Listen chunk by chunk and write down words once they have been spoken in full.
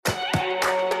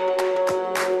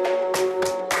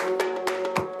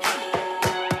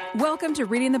Welcome to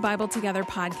Reading the Bible Together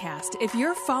podcast. If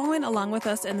you're following along with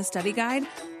us in the study guide,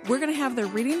 we're going to have the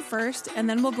reading first, and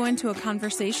then we'll go into a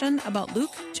conversation about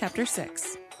Luke chapter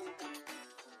 6.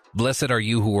 Blessed are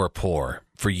you who are poor,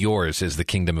 for yours is the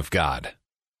kingdom of God.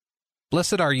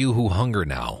 Blessed are you who hunger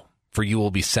now, for you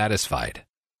will be satisfied.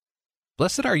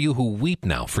 Blessed are you who weep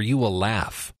now, for you will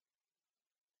laugh.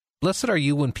 Blessed are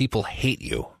you when people hate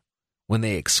you, when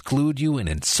they exclude you and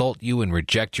insult you and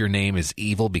reject your name as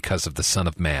evil because of the Son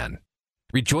of Man.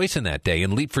 Rejoice in that day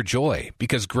and leap for joy,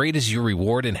 because great is your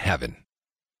reward in heaven.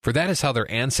 For that is how their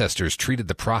ancestors treated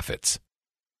the prophets.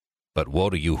 But woe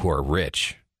to you who are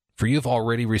rich, for you have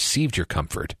already received your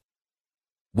comfort.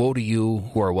 Woe to you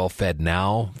who are well fed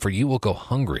now, for you will go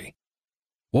hungry.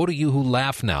 Woe to you who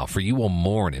laugh now, for you will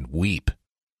mourn and weep.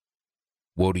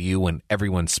 Woe to you when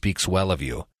everyone speaks well of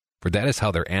you, for that is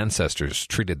how their ancestors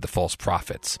treated the false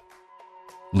prophets.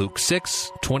 Luke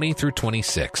 6:20 through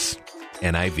 26,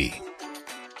 NIV.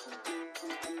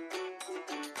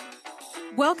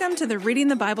 Welcome to the Reading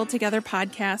the Bible Together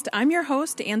podcast. I'm your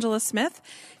host, Angela Smith.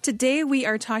 Today we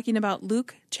are talking about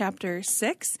Luke chapter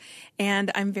 6,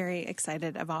 and I'm very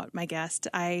excited about my guest.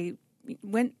 I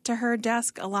went to her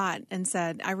desk a lot and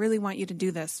said, I really want you to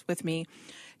do this with me.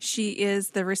 She is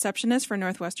the receptionist for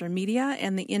Northwestern Media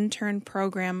and the intern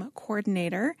program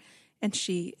coordinator, and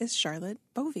she is Charlotte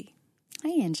Bovee.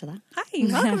 Hi, Angela. Hi,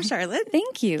 welcome, Charlotte.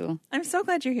 Thank you. I'm so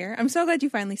glad you're here. I'm so glad you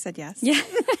finally said yes. Yeah.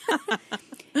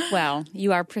 Well,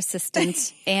 you are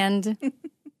persistent, and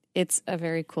it's a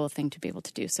very cool thing to be able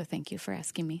to do, so thank you for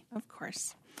asking me. Of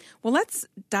course. Well, let's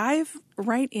dive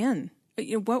right in.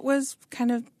 What was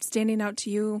kind of standing out to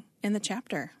you in the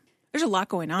chapter? There's a lot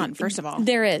going on, first of all.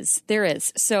 There is.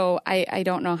 So I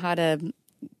don't know how to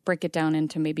break it down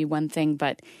into maybe one thing,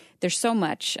 but there's so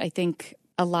much. I think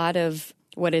a lot of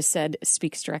what is said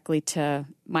speaks directly to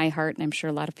my heart, and I'm sure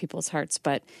a lot of people's hearts.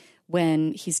 But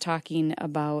when he's talking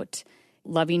about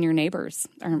loving your neighbors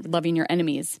or loving your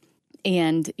enemies,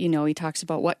 and, he talks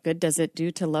about what good does it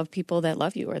do to love people that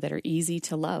love you or that are easy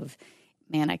to love.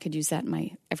 Man, I could use that in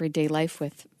my everyday life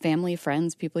with family,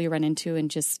 friends, people you run into, and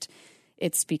just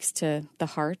it speaks to the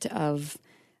heart of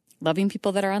loving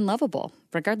people that are unlovable,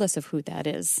 regardless of who that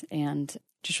is, and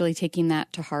just really taking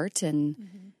that to heart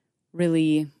and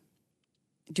really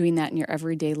doing that in your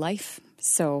everyday life.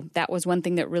 So that was one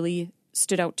thing that really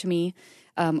stood out to me.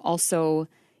 Also,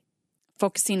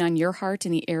 focusing on your heart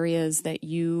and the areas that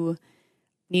you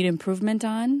need improvement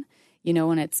on.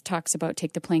 When it talks about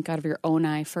take the plank out of your own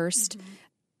eye first,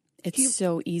 it's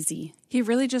so easy. He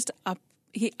really just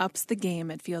ups the game,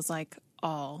 it feels like,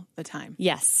 all the time.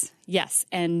 Yes.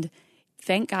 And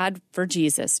thank God for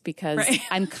Jesus, because right.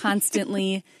 I'm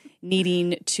constantly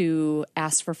needing to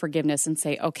ask for forgiveness and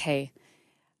say, okay,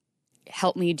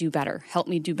 help me do better,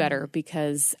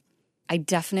 because I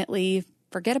definitely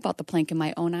forget about the plank in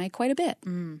my own eye quite a bit.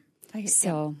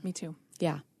 Yeah, me too.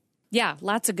 Yeah,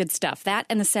 lots of good stuff. That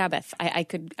and the Sabbath. I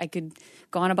could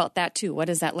go on about that too. What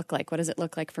does that look like? What does it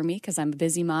look like for me? Because I'm a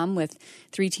busy mom with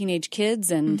 3 teenage kids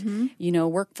and,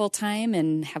 work full time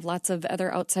and have lots of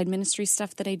other outside ministry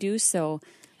stuff that I do. So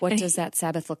what does that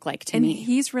Sabbath look like to me? And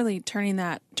he's really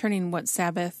turning what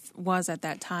Sabbath was at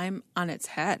that time on its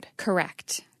head.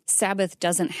 Correct. Sabbath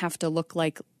doesn't have to look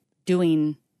like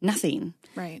doing nothing.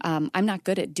 Right. I'm not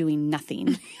good at doing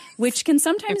nothing, which can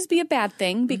sometimes be a bad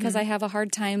thing because I have a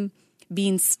hard time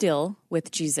being still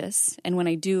with Jesus. And when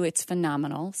I do, it's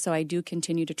phenomenal. So I do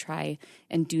continue to try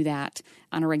and do that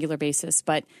on a regular basis.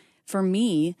 But for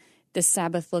me, the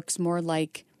Sabbath looks more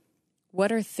like,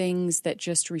 what are things that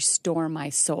just restore my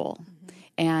soul?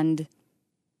 And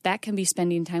that can be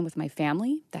spending time with my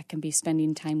family. That can be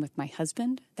spending time with my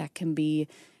husband. That can be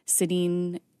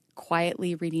sitting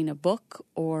quietly reading a book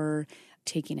or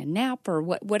taking a nap or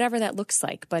whatever that looks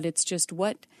like. But it's just,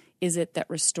 what is it that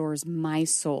restores my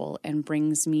soul and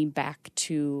brings me back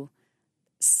to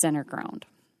center ground?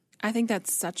 I think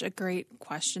that's such a great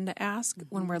question to ask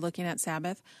when we're looking at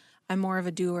Sabbath. I'm more of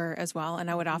a doer as well,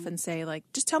 and I would often say,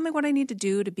 just tell me what I need to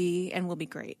do to be, and we'll be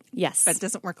great. Yes. But it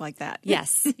doesn't work like that.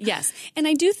 Yes. And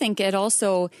I do think it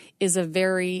also is a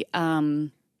very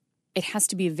it has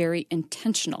to be very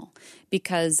intentional,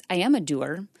 because I am a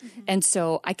doer. And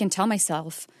so I can tell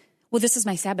myself, well, this is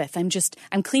my Sabbath.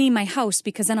 I'm cleaning my house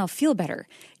because then I'll feel better.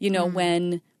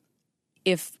 When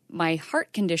if my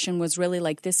heart condition was really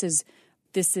like, this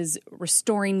is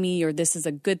restoring me, or this is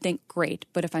a good thing, great.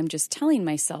 But if I'm just telling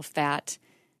myself that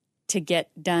to get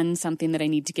done something that I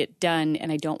need to get done,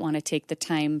 and I don't want to take the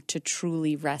time to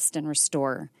truly rest and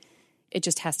restore, it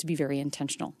just has to be very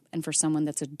intentional. And for someone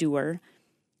that's a doer,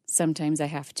 sometimes I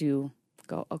have to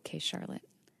go, okay, Charlotte,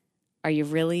 are you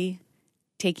really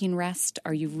taking rest?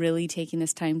 Are you really taking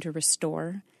this time to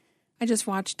restore? I just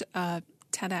watched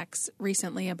TEDx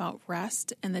recently about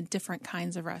rest and the different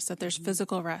kinds of rest, that there's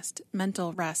physical rest,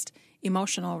 mental rest,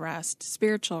 emotional rest,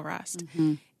 spiritual rest.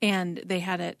 And they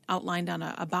had it outlined on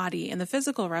a body, and the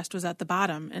physical rest was at the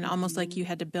bottom, and almost like you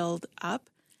had to build up.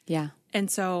 Yeah.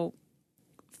 And so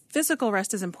physical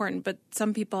rest is important, but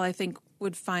some people, I think,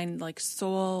 would find like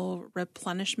soul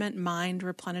replenishment, mind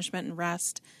replenishment, and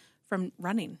rest from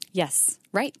running. Yes.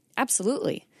 Right.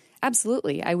 Absolutely.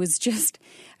 Absolutely. I was just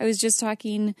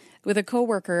talking with a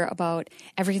coworker about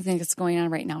everything that's going on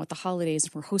right now with the holidays.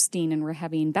 We're hosting and we're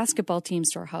having basketball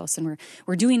teams to our house, and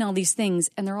we're doing all these things,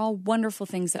 and they're all wonderful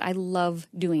things that I love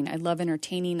doing. I love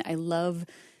entertaining. I love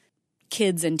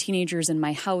kids and teenagers in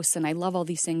my house, and I love all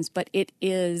these things, but it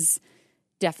is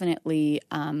definitely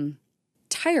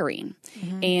tiring.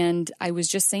 And I was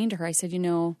just saying to her, I said,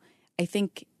 I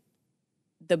think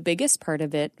the biggest part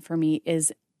of it for me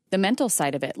is the mental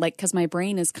side of it, like, because my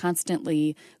brain is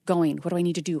constantly going, what do I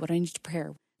need to do? What do I need to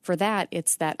prepare? For that,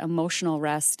 it's that emotional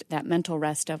rest, that mental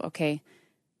rest of, okay,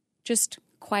 just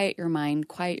quiet your mind,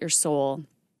 quiet your soul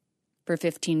for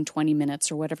 15, 20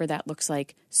 minutes or whatever that looks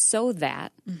like, so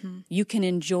that you can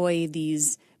enjoy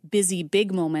these busy,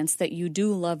 big moments that you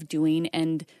do love doing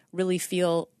and really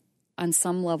feel on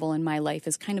some level in my life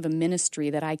is kind of a ministry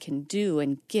that I can do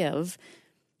and give.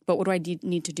 But what do I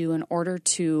need to do in order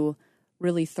to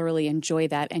really thoroughly enjoy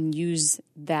that and use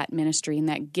that ministry and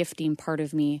that gifting part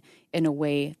of me in a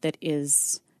way that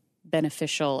is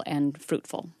beneficial and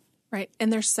fruitful? Right.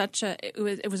 And there's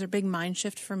it was a big mind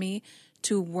shift for me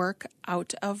to work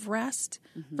out of rest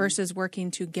versus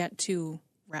working to get to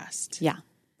rest. Yeah.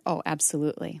 Oh,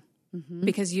 absolutely.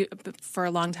 Because for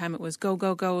a long time it was go,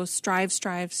 go, go, strive,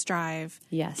 strive, strive.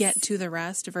 Yes. Get to the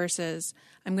rest versus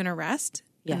I'm going to rest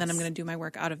and then I'm going to do my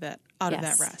work out of that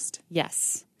rest.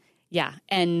 Yes. Yeah.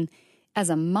 And as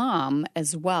a mom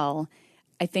as well,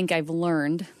 I think I've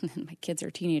learned, my kids are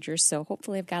teenagers, so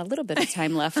hopefully I've got a little bit of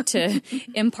time left to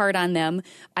impart on them.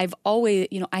 I've always,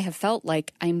 I have felt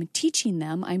like I'm teaching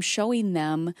them, I'm showing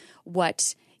them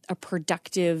what a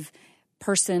productive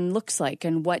person looks like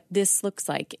and what this looks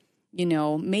like,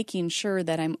 making sure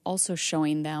that I'm also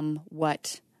showing them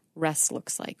what rest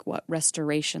looks like, what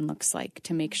restoration looks like,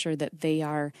 to make sure that they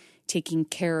are taking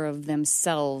care of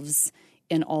themselves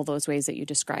in all those ways that you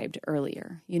described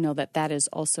earlier. That is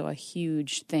also a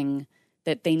huge thing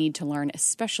that they need to learn,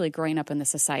 especially growing up in the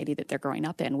society that they're growing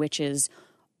up in, which is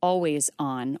always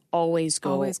on, always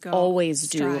go, always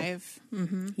do. Strive.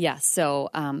 Yeah, so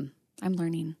I'm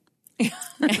learning.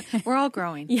 We're all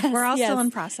growing. Yes, we're all still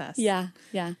in process. Yeah.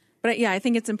 But I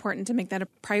think it's important to make that a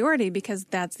priority because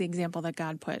that's the example that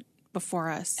God put before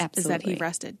us. Absolutely. Is that he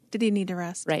rested. Did he need to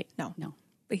rest? Right. No.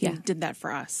 But he Yeah. did that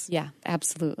for us. Yeah,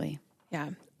 absolutely.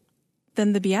 Yeah.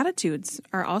 Then the Beatitudes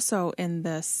are also in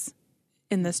this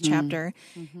chapter.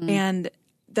 And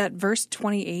that verse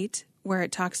 28 where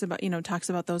it talks about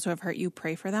those who have hurt you,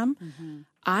 pray for them.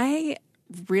 I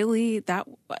really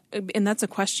and that's a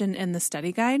question in the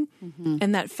study guide.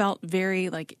 And that felt very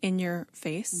like in your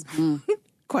face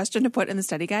question to put in the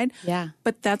study guide. Yeah.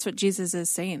 But that's what Jesus is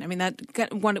saying. I mean,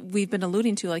 that one we've been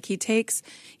alluding to, like he takes,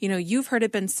 you've heard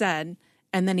it been said,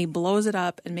 and then he blows it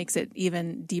up and makes it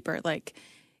even deeper. Like,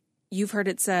 you've heard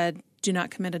it said, do not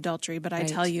commit adultery, but I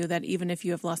tell you that even if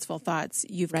you have lustful thoughts,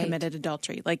 you've committed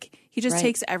adultery. Like, he just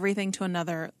takes everything to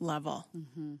another level.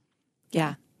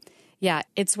 Yeah. Yeah,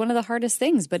 it's one of the hardest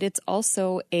things, but it's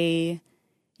also I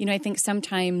think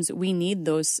sometimes we need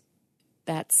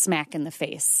that smack in the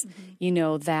face,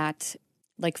 that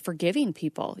like forgiving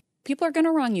people. People are going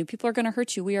to wrong you. People are going to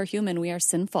hurt you. We are human. We are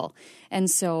sinful.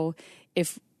 And so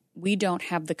if we don't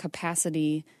have the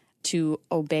capacity to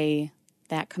obey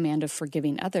that command of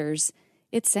forgiving others,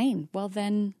 it's saying, well,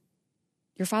 then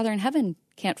your Father in heaven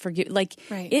can't forgive. Like,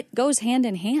 it goes hand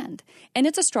in hand. And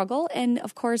it's a struggle. And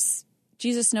of course,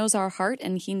 Jesus knows our heart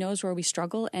and he knows where we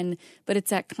struggle. But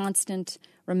it's that constant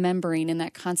remembering and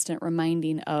that constant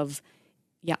reminding of,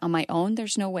 on my own,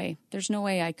 there's no way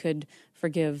I could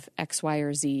forgive X, Y,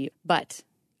 or Z. But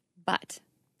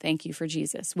thank you for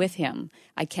Jesus. With him,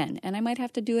 I can. And I might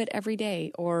have to do it every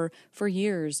day or for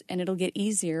years, and it'll get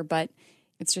easier. But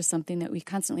it's just something that we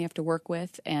constantly have to work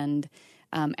with and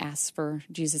ask for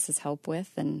Jesus' help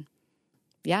with. And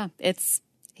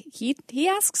he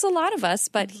asks a lot of us,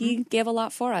 but he gave a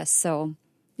lot for us. So,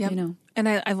 And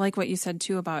I like what you said,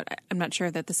 too, about, I'm not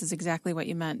sure that this is exactly what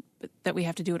you meant, but that we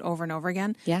have to do it over and over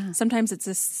again. Yeah. Sometimes it's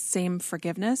the same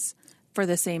forgiveness for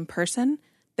the same person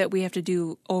that we have to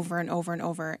do over and over and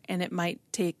over. And it might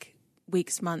take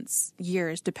weeks, months,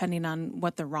 years, depending on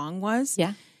what the wrong was.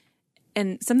 Yeah.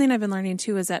 And something I've been learning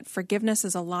too is that forgiveness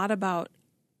is a lot about,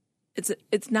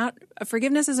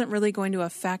 forgiveness isn't really going to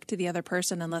affect the other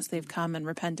person unless they've come and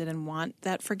repented and want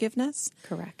that forgiveness.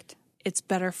 Correct. It's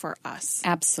better for us.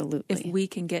 Absolutely. If we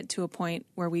can get to a point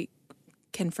where we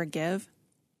can forgive.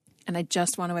 And I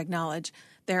just want to acknowledge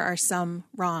there are some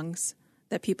wrongs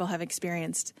that people have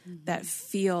experienced that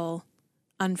feel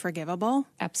unforgivable.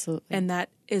 Absolutely. And that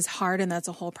is hard, and that's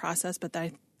a whole process. But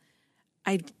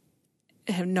I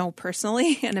have know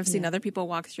personally, and I've seen other people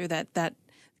walk through that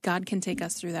God can take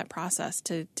us through that process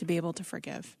to be able to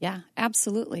forgive. Yeah,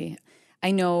 absolutely.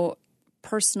 I know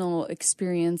personal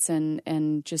experience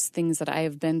and just things that I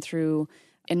have been through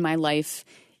in my life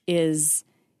is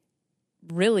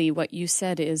really what you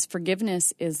said is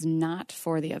forgiveness is not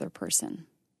for the other person.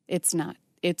 It's not.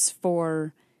 It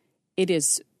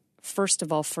is first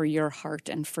of all for your heart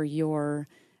and for your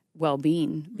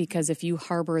well-being, because if you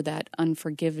harbor that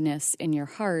unforgiveness in your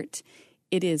heart,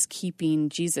 it is keeping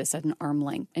Jesus at an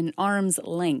arm's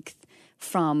length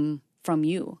from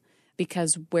you.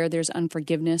 Because where there's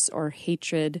unforgiveness or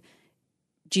hatred,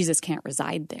 Jesus can't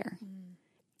reside there.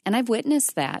 And I've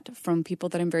witnessed that from people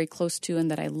that I'm very close to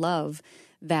and that I love,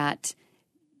 that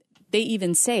they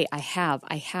even say, I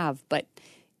have, but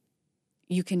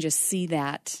you can just see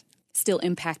that still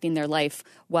impacting their life,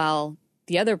 while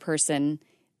the other person,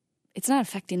 it's not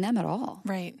affecting them at all.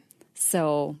 Right.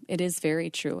 So it is very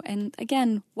true. And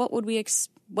again, what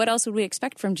else would we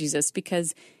expect from Jesus?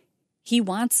 Because he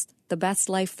wants the best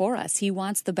life for us. He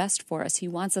wants the best for us. He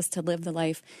wants us to live the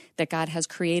life that God has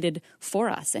created for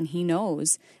us. And he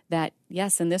knows that,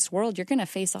 yes, in this world, you're going to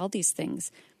face all these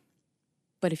things.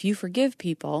 But if you forgive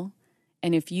people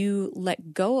and if you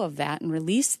let go of that and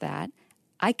release that,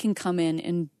 I can come in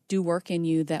and do work in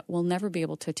you that will never be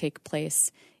able to take place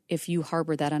if you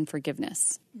harbor that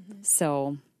unforgiveness.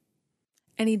 So.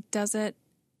 And he does it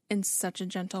in such a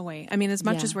gentle way. I mean, as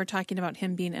much as we're talking about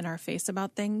him being in our face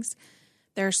about things,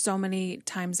 there are so many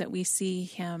times that we see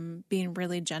him being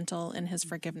really gentle in his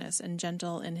forgiveness and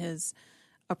gentle in his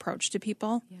approach to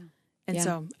people. Yeah. And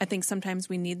so I think sometimes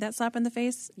we need that slap in the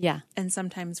face. Yeah. And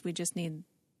sometimes we just need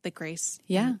the grace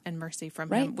and mercy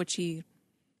from him, which he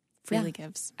freely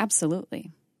gives.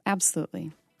 Absolutely.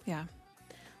 Absolutely. Yeah.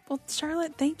 Well,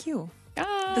 Charlotte, thank you.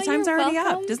 Oh, the time's already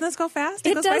welcome. up. Doesn't this go fast?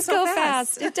 It does go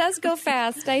fast. It does go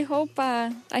fast. I hope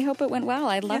it went well.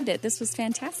 I loved it. This was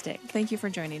fantastic. Thank you for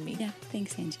joining me. Yeah,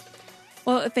 thanks, Angie.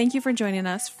 Well, thank you for joining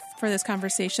us for this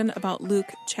conversation about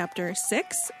Luke chapter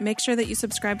 6. Make sure that you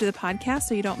subscribe to the podcast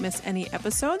so you don't miss any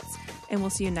episodes, and we'll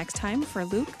see you next time for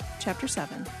Luke chapter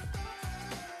 7.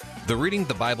 The Reading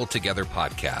the Bible Together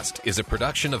podcast is a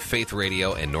production of Faith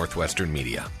Radio and Northwestern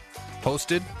Media.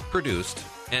 Hosted, produced,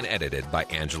 and edited by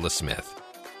Angela Smith.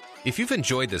 If you've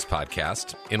enjoyed this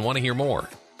podcast and want to hear more,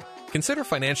 consider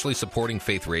financially supporting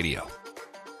Faith Radio.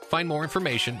 Find more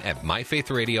information at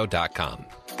myfaithradio.com.